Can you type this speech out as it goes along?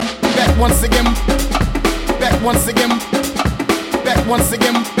once again, back once again, back once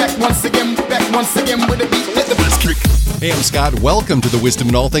again, back once again, back once again with a beat. Let the bass kick. Hey, I'm Scott. Welcome to the Wisdom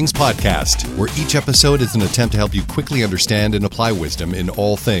in All Things podcast, where each episode is an attempt to help you quickly understand and apply wisdom in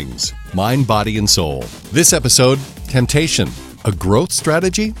all things, mind, body, and soul. This episode, temptation, a growth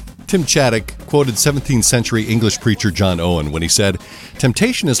strategy? Tim Chaddock quoted 17th century English preacher John Owen when he said,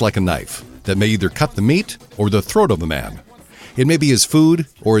 "Temptation is like a knife that may either cut the meat or the throat of a man. It may be his food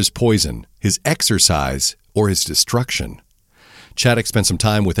or his poison, his exercise or his destruction." Chaddock spent some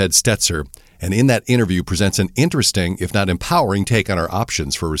time with Ed Stetzer, and in that interview presents an interesting, if not empowering, take on our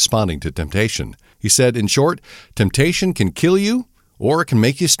options for responding to temptation. He said, in short, temptation can kill you or it can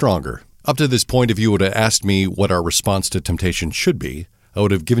make you stronger. Up to this point, if you would have asked me what our response to temptation should be, I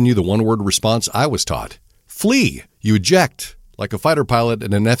would have given you the one-word response I was taught. Flee. You eject, like a fighter pilot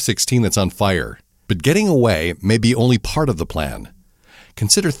in an F-16 that's on fire. But getting away may be only part of the plan.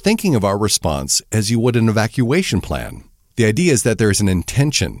 Consider thinking of our response as you would an evacuation plan. The idea is that there is an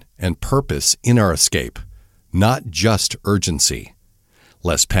intention and purpose in our escape, not just urgency.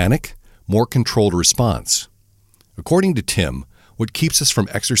 Less panic, more controlled response. According to Tim, what keeps us from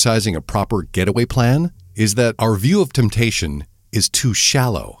exercising a proper getaway plan is that our view of temptation is too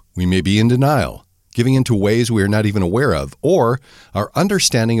shallow. We may be in denial, giving into ways we are not even aware of, or our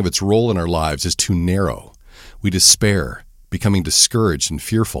understanding of its role in our lives is too narrow. We despair, becoming discouraged and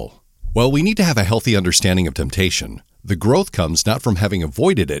fearful. While we need to have a healthy understanding of temptation, the growth comes not from having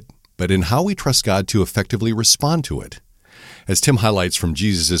avoided it, but in how we trust God to effectively respond to it. As Tim highlights from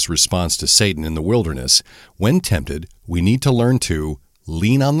Jesus' response to Satan in the wilderness, when tempted, we need to learn to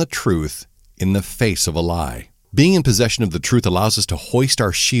lean on the truth in the face of a lie. Being in possession of the truth allows us to hoist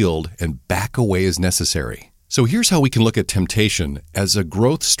our shield and back away as necessary. So here's how we can look at temptation as a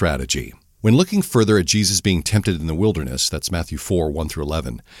growth strategy. When looking further at Jesus being tempted in the wilderness, that's Matthew 4, 1 through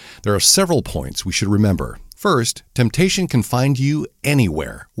 11, there are several points we should remember. First, temptation can find you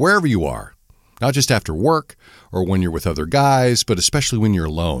anywhere, wherever you are. Not just after work or when you're with other guys, but especially when you're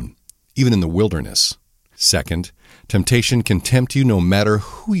alone, even in the wilderness. Second, temptation can tempt you no matter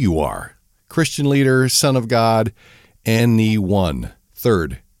who you are. Christian leader, son of God, anyone.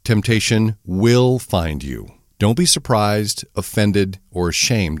 Third, temptation will find you. Don't be surprised, offended, or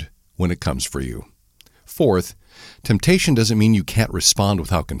ashamed when it comes for you. Fourth, temptation doesn't mean you can't respond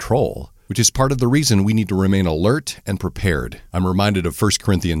without control, which is part of the reason we need to remain alert and prepared. I'm reminded of 1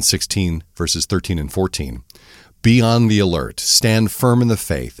 Corinthians 16, verses 13 and 14. Be on the alert, stand firm in the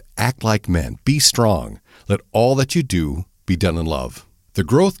faith, act like men, be strong. Let all that you do be done in love. The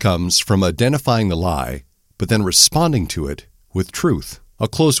growth comes from identifying the lie, but then responding to it with truth. I'll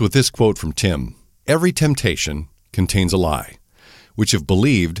close with this quote from Tim. Every temptation contains a lie, which if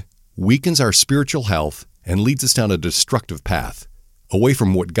believed, weakens our spiritual health and leads us down a destructive path, away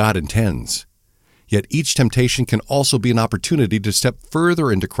from what God intends. Yet each temptation can also be an opportunity to step further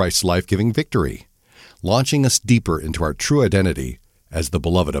into Christ's life-giving victory, launching us deeper into our true identity as the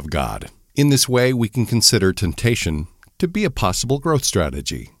beloved of God. In this way, we can consider temptation to be a possible growth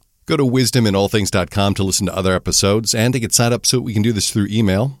strategy. Go to wisdominallthings.com to listen to other episodes and to get signed up so we can do this through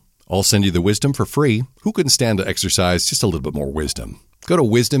email. I'll send you the wisdom for free. Who couldn't stand to exercise just a little bit more wisdom? Go to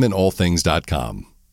wisdominallthings.com.